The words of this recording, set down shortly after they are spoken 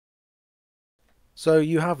So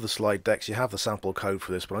you have the slide decks, you have the sample code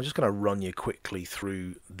for this, but I'm just going to run you quickly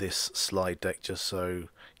through this slide deck just so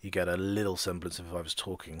you get a little semblance of if I was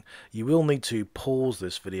talking. You will need to pause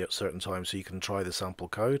this video at certain times so you can try the sample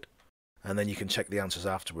code, and then you can check the answers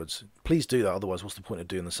afterwards. Please do that, otherwise what's the point of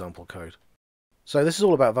doing the sample code? So this is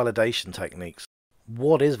all about validation techniques.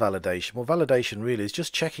 What is validation? Well, validation really is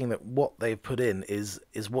just checking that what they've put in is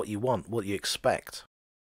what you want, what you expect.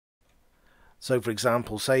 So for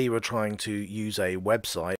example, say you were trying to use a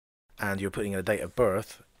website and you're putting in a date of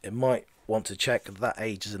birth, it might want to check that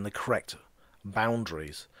age is in the correct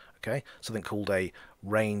boundaries. Okay, something called a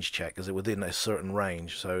range check. Is it within a certain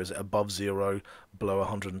range? So is it above 0, below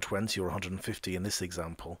 120 or 150 in this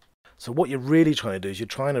example? So what you're really trying to do is you're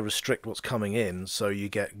trying to restrict what's coming in so you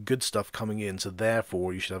get good stuff coming in, so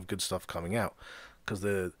therefore you should have good stuff coming out. Because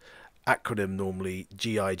the acronym normally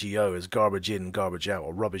GIGO is garbage in, garbage out,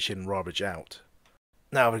 or rubbish in, rubbish out.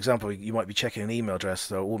 Now, for example, you might be checking an email address,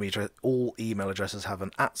 so all email addresses have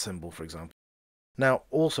an @ symbol, for example. Now,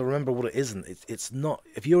 also remember what it isn't. It's not.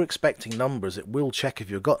 If you're expecting numbers, it will check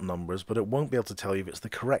if you've got numbers, but it won't be able to tell you if it's the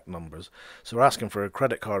correct numbers. So we're asking for a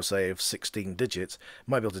credit card, say, of 16 digits. It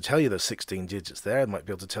might be able to tell you there's 16 digits there. It might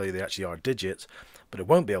be able to tell you they actually are digits, but it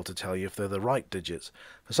won't be able to tell you if they're the right digits.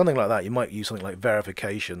 For something like that, you might use something like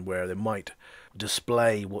verification, where they might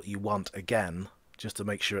display what you want again, just to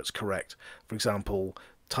make sure it's correct. For example,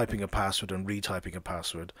 typing a password and retyping a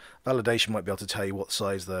password. Validation might be able to tell you what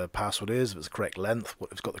size the password is, if it's the correct length, if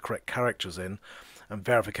it's got the correct characters in, and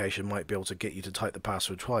verification might be able to get you to type the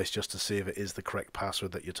password twice just to see if it is the correct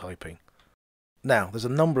password that you're typing. Now, there's a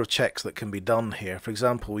number of checks that can be done here. For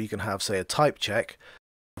example, you can have, say, a type check.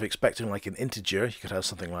 If you're expecting like an integer, you could have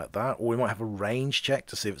something like that. Or we might have a range check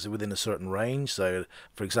to see if it's within a certain range. So,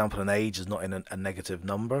 for example, an age is not in a negative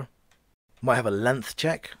number. Might have a length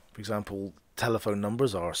check. For example, telephone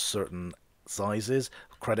numbers are certain sizes,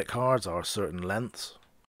 credit cards are certain lengths.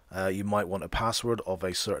 You might want a password of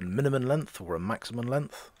a certain minimum length or a maximum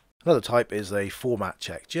length. Another type is a format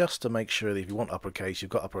check, just to make sure that if you want uppercase,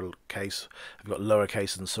 you've got uppercase, you've got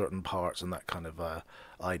lowercase in certain parts and that kind of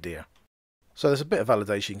idea. So there's a bit of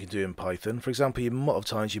validation you can do in Python. For example, a lot of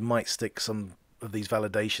times you might stick some of these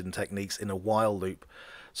validation techniques in a while loop,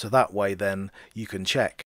 so that way then you can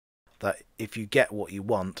check that if you get what you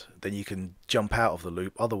want, then you can jump out of the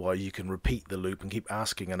loop. Otherwise, you can repeat the loop and keep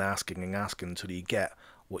asking and asking and asking until you get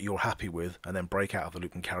what you're happy with, and then break out of the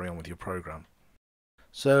loop and carry on with your program.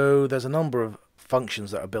 So there's a number of functions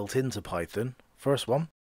that are built into Python. First one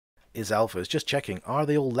is alpha. It's just checking, are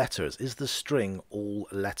they all letters? Is the string all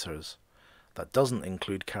letters? That doesn't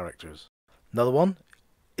include characters. Another one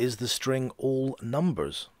is the string all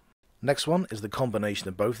numbers. Next one is the combination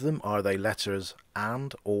of both of them. Are they letters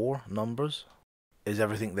and or numbers? Is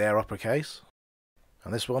everything there uppercase?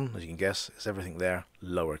 And this one, as you can guess, is everything there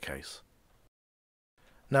lowercase.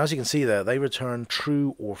 Now, as you can see there, they return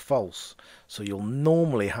true or false. So you'll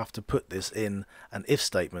normally have to put this in an if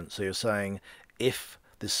statement. So you're saying if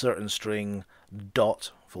this certain string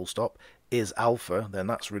dot full stop is alpha, then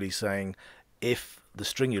that's really saying if the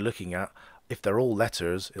string you're looking at, if they're all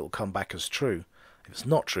letters, it'll come back as true. If it's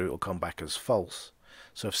not true, it'll come back as false.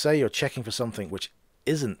 So if, say, you're checking for something which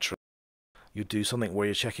isn't true, you do something where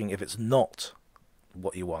you're checking if it's not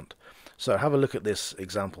what you want. So have a look at this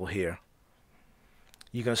example here.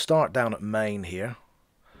 You're going to start down at main here,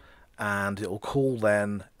 and it'll call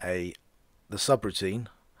then the subroutine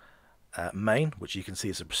main, which you can see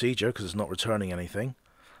is a procedure because it's not returning anything.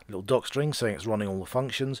 Little docstring saying it's running all the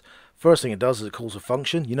functions. First thing it does is it calls a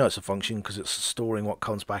function. You know it's a function because it's storing what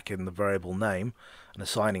comes back in the variable name and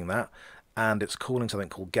assigning that, and it's calling something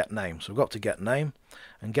called getName. So we've got to getName,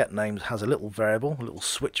 and getName has a little variable, a little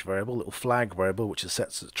switch variable, a little flag variable which is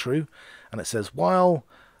sets as true, and it says while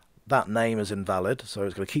that name is invalid, so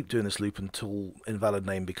it's going to keep doing this loop until invalid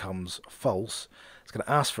name becomes false. It's going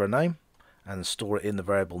to ask for a name and store it in the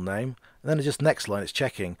variable name, and then it's just next line it's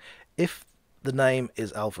checking if the name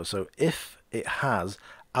is alpha. So if it has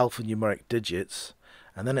alphanumeric digits,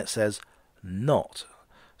 and then it says not.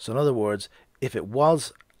 So in other words, if it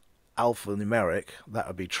was alphanumeric, that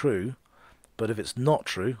would be true, but if it's not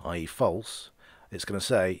true, i.e. false, it's going to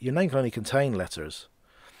say your name can only contain letters.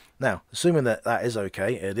 Now, assuming that that is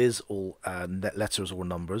okay, it is all letters or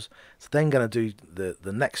numbers, it's then going to do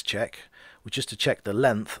the next check, which is to check the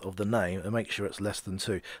length of the name and make sure it's less than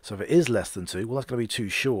 2. So if it is less than 2, well, that's going to be too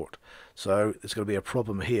short. So it's going to be a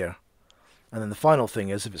problem here. And then the final thing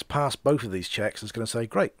is, if it's passed both of these checks, it's going to say,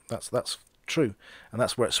 great, that's true. And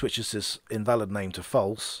that's where it switches this invalid name to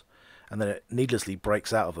false, and then it needlessly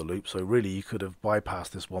breaks out of the loop. So really, you could have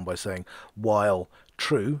bypassed this one by saying, while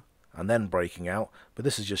true, and then breaking out, but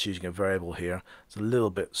this is just using a variable here. It's a little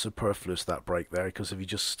bit superfluous, that break there, because if you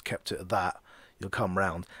just kept it at that, you'll come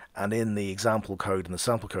round. And in the example code and the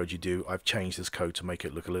sample code you do, I've changed this code to make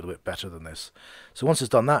it look a little bit better than this. So once it's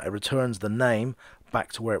done that, it returns the name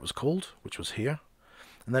back to where it was called, which was here,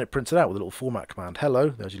 and then it prints it out with a little format command. Hello,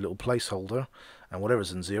 there's your little placeholder, and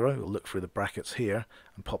whatever's in 0, it'll look through the brackets here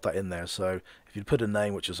and pop that in there. So if you put a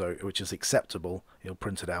name which is acceptable, it'll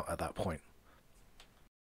print it out at that point.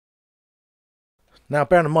 Now,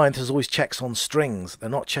 bear in mind, there's always checks on strings. They're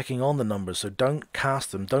not checking on the numbers, so don't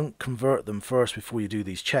cast them, don't convert them first before you do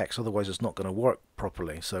these checks, otherwise it's not going to work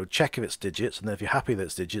properly. So check if it's digits, and then if you're happy that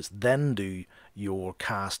it's digits, then do your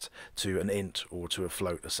cast to an int or to a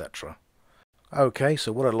float, etc. Okay,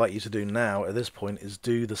 so what I'd like you to do now at this point is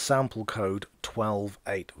do the sample code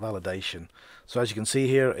 12.8 validation. So as you can see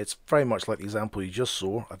here, it's very much like the example you just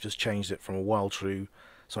saw. I've just changed it from a while true,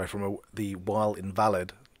 the while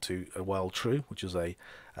invalid to a while true, which is a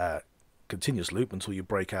continuous loop until you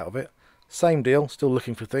break out of it. Same deal, still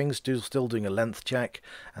looking for things, still doing a length check,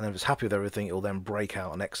 and then if it's happy with everything, it will then break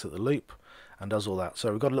out and exit the loop and does all that.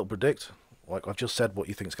 So we've got a little predict, like I've just said what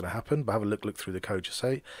you think is going to happen, but have a look through the code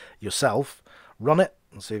yourself, run it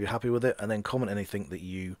and see if you're happy with it, and then comment anything that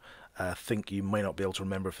you think you may not be able to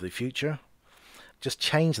remember for the future. Just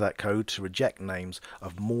change that code to reject names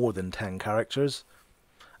of more than 10 characters.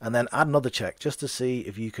 And then add another check just to see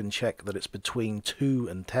if you can check that it's between 2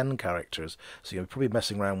 and 10 characters. So you're probably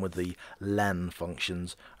messing around with the len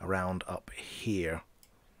functions around up here.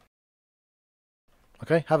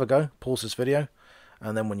 Okay, have a go, pause this video,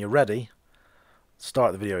 and then when you're ready,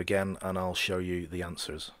 start the video again and I'll show you the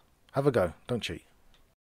answers. Have a go, don't cheat.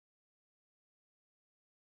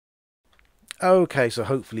 Okay, so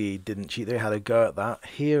hopefully you didn't cheat there, had a go at that.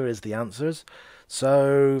 Here is the answers.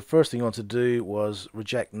 So first thing you want to do was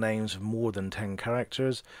reject names of more than 10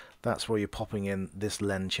 characters. That's where you're popping in this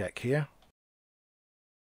len check here.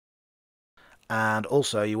 And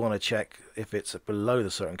also you want to check if it's below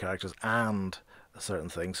the certain characters and a certain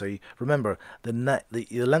thing. So remember, the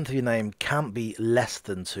length of your name can't be less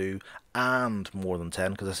than 2 and more than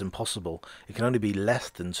 10, because that's impossible. It can only be less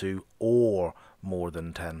than 2 or more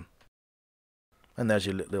than 10. And there's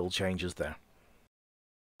your little changes there.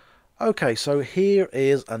 Okay, so here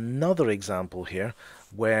is another example here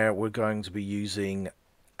where we're going to be using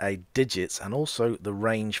a digits and also the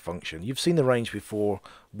range function. You've seen the range before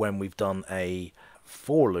when we've done a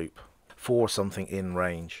for loop for something in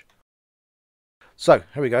range. So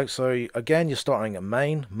here we go. So again, you're starting at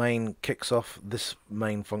main. Main kicks off this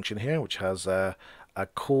main function here, which has a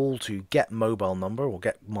call to get mobile number or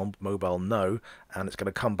get mobile no, and it's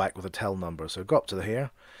going to come back with a tell number. So go up to here.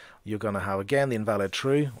 You're going to have again the invalid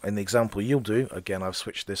true. In the example you'll do, again I've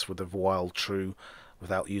switched this with a while true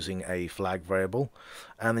without using a flag variable,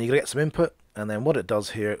 and then you're going to get some input, and then what it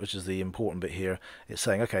does here, which is the important bit here, it's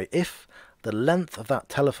saying, okay, if the length of that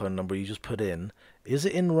telephone number you just put in, is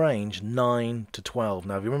it in range 9 to 12?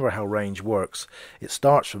 Now if you remember how range works, it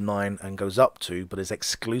starts from 9 and goes up to, but is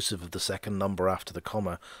exclusive of the second number after the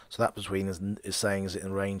comma. So that between is saying is it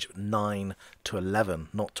in range 9 to 11,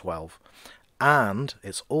 not 12. And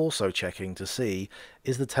it's also checking to see,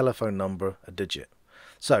 is the telephone number a digit?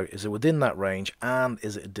 So is it within that range and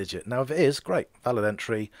is it a digit? Now if it is, great, valid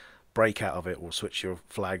entry, break out of it or switch your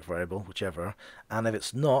flag variable, whichever. And if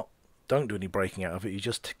it's not, don't do any breaking out of it. You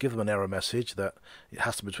just give them an error message that it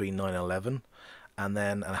has to be between 9 and 11, and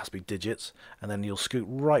it has to be digits, and then you'll scoot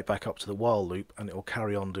right back up to the while loop and it will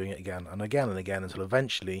carry on doing it again and again and again until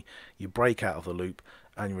eventually you break out of the loop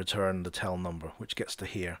and you return the tell number, which gets to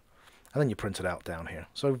here. And then you print it out down here.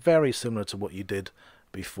 So very similar to what you did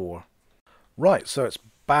before. Right, so it's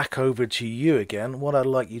back over to you again. What I'd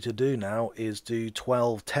like you to do now is do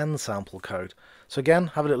 12.10 sample code. So again,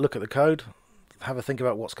 have a little look at the code, have a think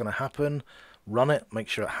about what's going to happen, run it, make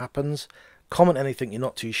sure it happens, comment anything you're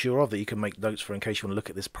not too sure of that you can make notes for in case you want to look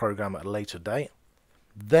at this program at a later date.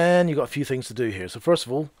 Then you've got a few things to do here. So first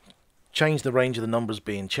of all, change the range of the numbers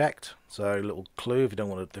being checked. So a little clue, if you don't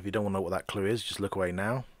want to know what that clue is, just look away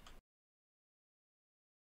now.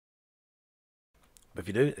 But if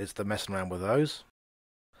you do, it's the messing around with those.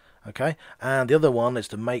 Okay, and the other one is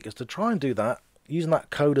to try and do that using that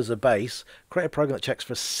code as a base. Create a program that checks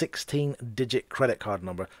for a 16-digit credit card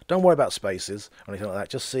number. Don't worry about spaces or anything like that.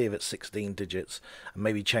 Just see if it's 16 digits, and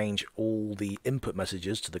maybe change all the input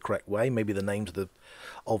messages to the correct way. Maybe the names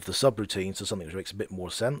of the subroutines to something which makes a bit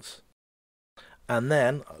more sense. And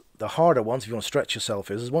then the harder ones, if you want to stretch yourself,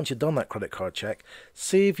 is once you've done that credit card check,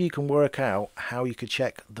 see if you can work out how you could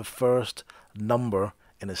check the first number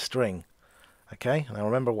in a string. Okay, now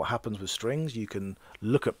remember what happens with strings. You can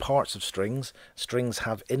look at parts of strings. Strings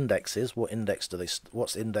have indexes. What index do they?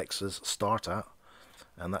 What's indexes start at?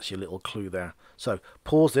 And that's your little clue there. So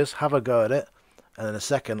pause this, have a go at it, and in a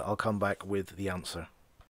second I'll come back with the answer.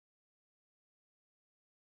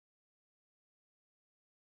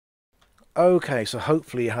 Okay, so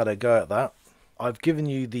hopefully you had a go at that. I've given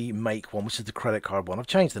you the make one, which is the credit card one. I've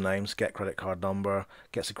changed the names, get credit card number,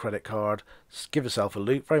 gets a credit card, give yourself a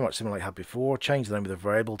loop, very much similar like I had before. Change the name of the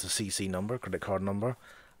variable to CC number, credit card number.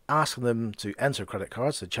 Ask them to enter credit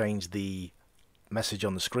card, so change the message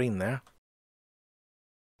on the screen there.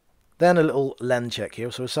 Then a little len check here.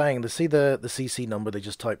 So we're saying, see the CC number they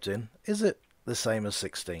just typed in, is it the same as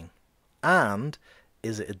 16? And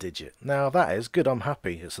is it a digit? Now that is good, I'm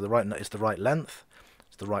happy. It's the right length,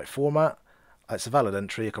 it's the right format, it's a valid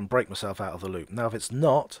entry, I can break myself out of the loop. Now if it's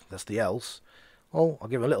not, that's the else, well, I'll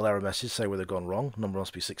give a little error message, say where they've gone wrong, number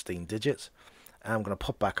must be 16 digits, and I'm going to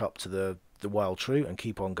pop back up to the while true and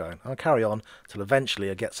keep on going. I'll carry on till eventually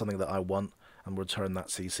I get something that I want and return that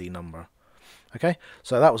CC number. Okay,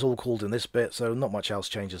 so that was all called in this bit, so not much else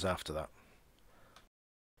changes after that.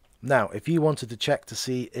 Now, if you wanted to check to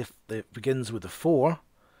see if it begins with a 4,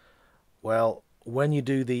 well, when you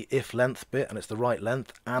do the if length bit and it's the right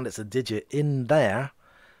length and it's a digit in there,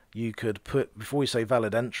 you could put, before you say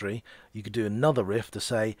valid entry, you could do another if to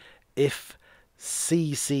say if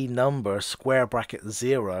CC number square bracket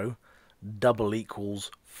 0 double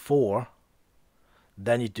equals 4,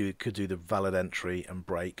 then you could do the valid entry and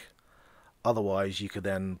break. Otherwise, you could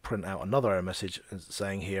then print out another error message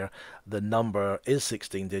saying here, the number is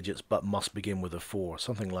 16 digits but must begin with a 4,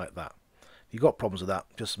 something like that. If you've got problems with that,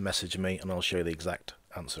 just message me and I'll show you the exact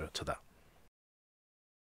answer to that.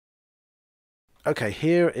 Okay,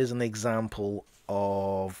 here is an example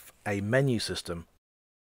of a menu system.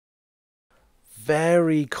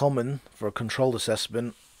 Very common for a controlled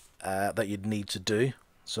assessment that you'd need to do.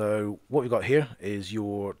 So what we've got here is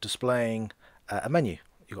you're displaying a menu.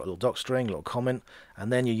 You've got a little doc string, a little comment, and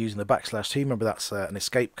then you're using the \T. Remember that's an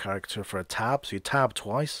escape character for a tab. So you tab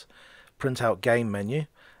twice, print out game menu,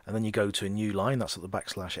 and then you go to a new line. That's what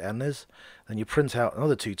the \N is. Then you print out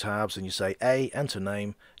another 2 tabs, and you say A, enter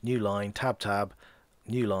name, new line, tab,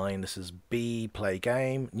 new line. This is B, play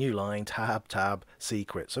game, new line, tab, C,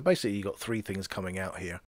 quit. So basically you've got 3 things coming out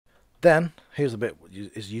here. Then, here's a bit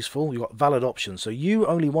is useful, you've got valid options. So you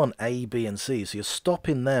only want A, B and C, so you're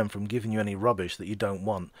stopping them from giving you any rubbish that you don't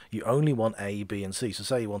want. You only want A, B and C. So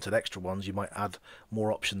say you wanted extra ones, you might add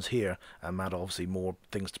more options here and add obviously more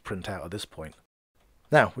things to print out at this point.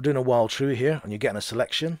 Now, we're doing a while true here, and you're getting a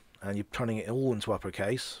selection, and you're turning it all into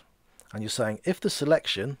uppercase. And you're saying, if the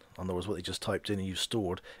selection, in other words what they just typed in and you've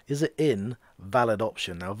stored, is it in valid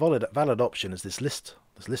option? Now, valid option is this list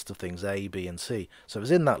of things, A, B, and C. So if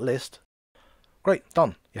it's in that list, great,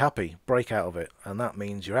 done. You're happy, break out of it. And that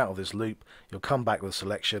means you're out of this loop, you'll come back with a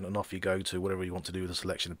selection, and off you go to whatever you want to do with the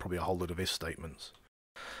selection, probably a whole load of if statements.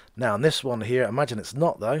 Now, in this one here, imagine it's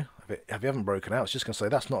not though. If you haven't broken out, it's just going to say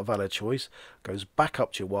that's not a valid choice, goes back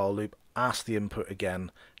up to your while loop, asks the input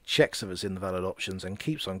again, checks if it's in the valid options, and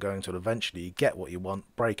keeps on going till eventually you get what you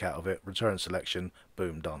want, break out of it, return selection,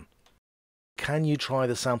 boom, done. Can you try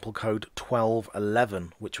the sample code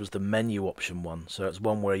 1211, which was the menu option one? So it's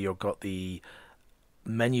one where you've got the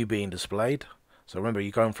menu being displayed. So remember,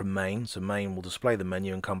 you're going from main, so main will display the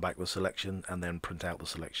menu and come back with selection and then print out the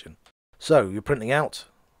selection. So you're printing out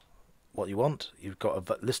what you want, you've got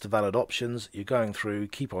a list of valid options, you're going through,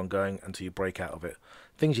 keep on going until you break out of it.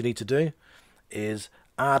 Things you need to do is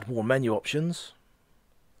add more menu options,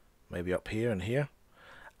 maybe up here and here,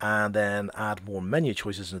 and then add more menu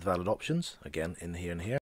choices into valid options, again in here and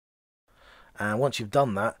here. And once you've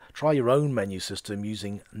done that, try your own menu system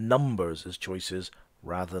using numbers as choices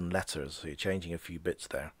rather than letters. So you're changing a few bits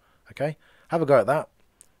there. Okay, have a go at that,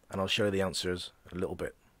 and I'll show you the answers in a little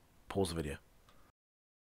bit. Pause the video.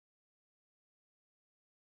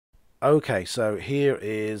 Okay, so here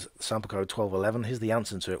is sample code 1211. Here's the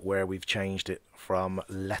answer to it where we've changed it from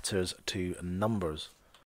letters to numbers.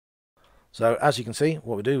 So as you can see,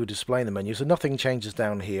 what we do, we display the menu. So nothing changes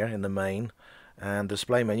down here in the main, and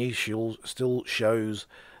display menu still shows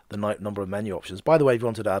the number of menu options. By the way, if you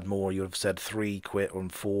wanted to add more, you would have said 3, quit, or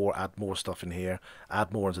 4, add more stuff in here,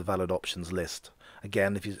 add more into the valid options list.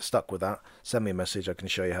 Again, if you're stuck with that, send me a message, I can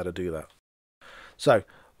show you how to do that. So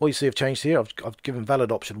what you see I've changed here, I've given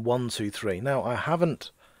valid option 1, 2, 3. Now I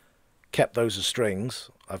haven't kept those as strings,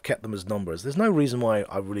 I've kept them as numbers. There's no reason why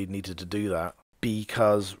I really needed to do that,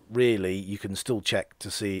 because really you can still check to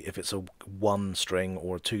see if it's a 1 string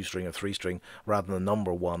or a 2 string or 3 string rather than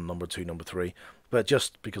number 1, number 2, number 3. But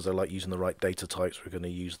just because I like using the right data types, we're going to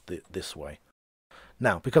use this way.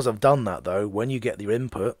 Now, because I've done that though, when you get your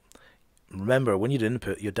input, remember when you do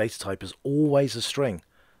input, your data type is always a string.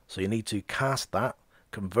 So you need to cast that,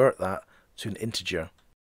 convert that to an integer.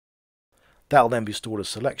 That'll then be stored as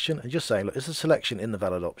selection, and just saying, look, is the selection in the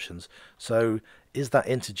valid options? So is that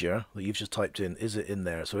integer that you've just typed in, is it in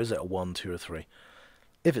there? So is it a 1, 2, or 3?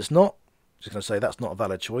 If it's not, just going to say that's not a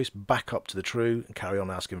valid choice, back up to the true and carry on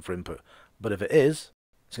asking for input. But if it is,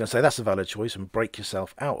 it's going to say that's a valid choice and break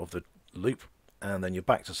yourself out of the loop, and then you're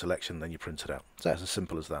back to selection, then you print it out. So that's as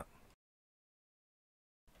simple as that.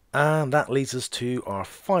 And that leads us to our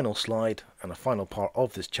final slide and a final part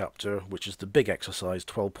of this chapter, which is the big exercise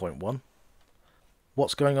 12.1.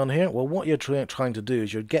 What's going on here? Well, what you're trying to do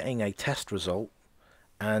is you're getting a test result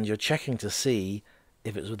and you're checking to see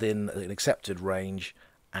if it's within an accepted range,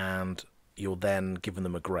 and you're then giving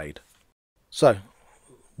them a grade. So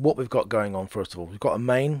what we've got going on, first of all, we've got a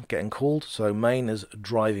main getting called. So main is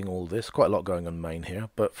driving all this. Quite a lot going on main here,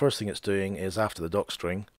 but first thing it's doing is after the doc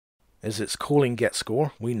string is it's calling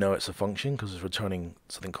getScore. We know it's a function because it's returning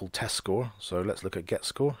something called testScore. So let's look at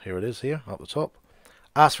getScore. Here it is here up the top.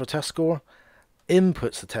 Asks for testScore,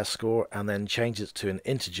 inputs the testScore, and then changes it to an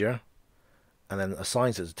integer, and then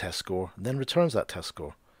assigns it to testScore, and then returns that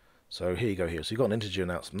testScore. So here you go here. So you've got an integer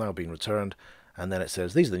now, it's now being returned, and then it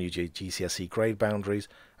says these are the new GCSE grade boundaries,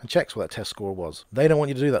 and checks what that test score was. They don't want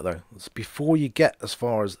you to do that though. It's before you get as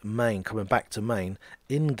far as main, coming back to main,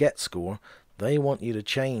 in getScore, they want you to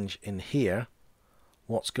change in here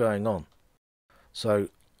what's going on. So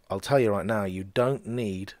I'll tell you right now, you don't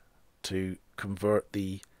need to convert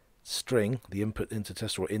the string, the input into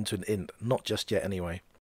testScore, into an int, not just yet anyway.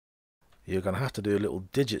 You're going to have to do a little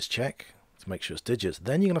digits check to make sure it's digits.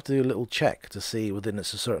 Then you're going to have to do a little check to see within a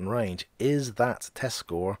certain range, is that test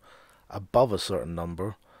score above a certain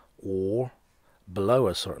number or below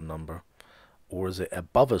a certain number, or is it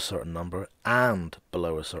above a certain number and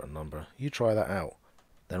below a certain number? You try that out.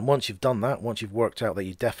 Then once you've done that, once you've worked out that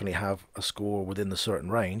you definitely have a score within the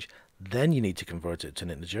certain range, then you need to convert it to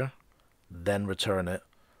an integer, then return it,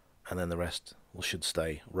 and then the rest should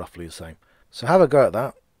stay roughly the same. So have a go at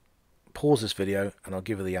that. Pause this video and I'll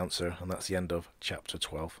give you the answer, and that's the end of chapter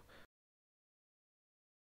 12.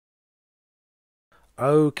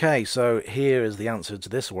 Okay, so here is the answer to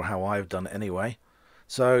this, or how I've done it anyway.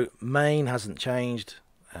 So main hasn't changed,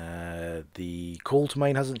 the call to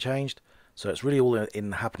main hasn't changed, so it's really all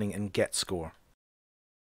happening in getScore.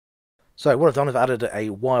 So what I've done is I've added a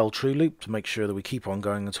while true loop to make sure that we keep on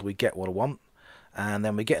going until we get what I want, and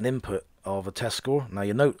then we get an input of a test score. Now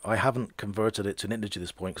you note I haven't converted it to an integer at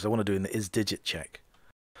this point because I want to do an is digit check.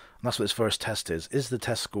 And that's what this first test is. Is the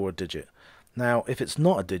test score a digit? Now if it's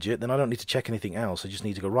not a digit, then I don't need to check anything else. I just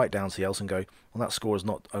need to go right down to the else and go, well, that score is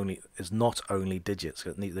not only digits,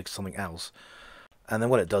 it needs something else. And then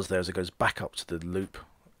what it does there is it goes back up to the loop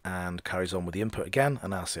and carries on with the input again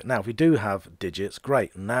and asks it. Now if we do have digits,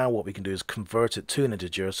 great. Now what we can do is convert it to an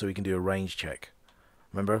integer so we can do a range check.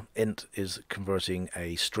 Remember, int is converting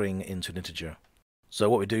a string into an integer. So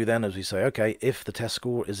what we do then is we say, okay, if the test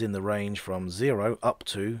score is in the range from 0 up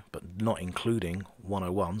to, but not including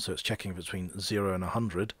 101, so it's checking between 0 and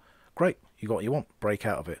 100, great, you got what you want, break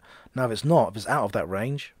out of it. Now if it's not, if it's out of that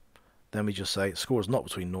range, then we just say score is not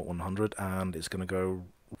between 0 and 100, and it's going to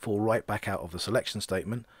fall right back out of the selection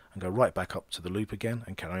statement and go right back up to the loop again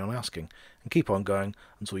and carry on asking. And keep on going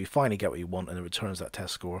until you finally get what you want and it returns that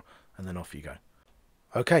test score, and then off you go.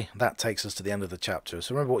 Okay, that takes us to the end of the chapter.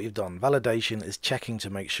 So remember what you've done. Validation is checking to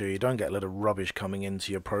make sure you don't get a lot of rubbish coming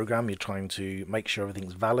into your program. You're trying to make sure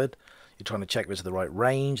everything's valid. You're trying to check if it's the right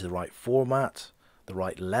range, the right format, the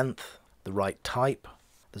right length, the right type.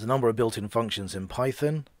 There's a number of built-in functions in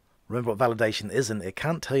Python. Remember what validation isn't. It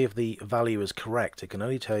can't tell you if the value is correct. It can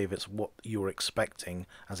only tell you if it's what you're expecting,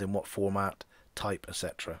 as in what format, type,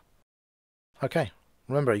 etc. Okay,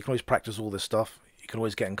 remember you can always practice all this stuff. You can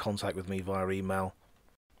always get in contact with me via email.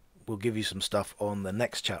 We'll give you some stuff on the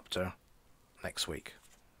next chapter next week.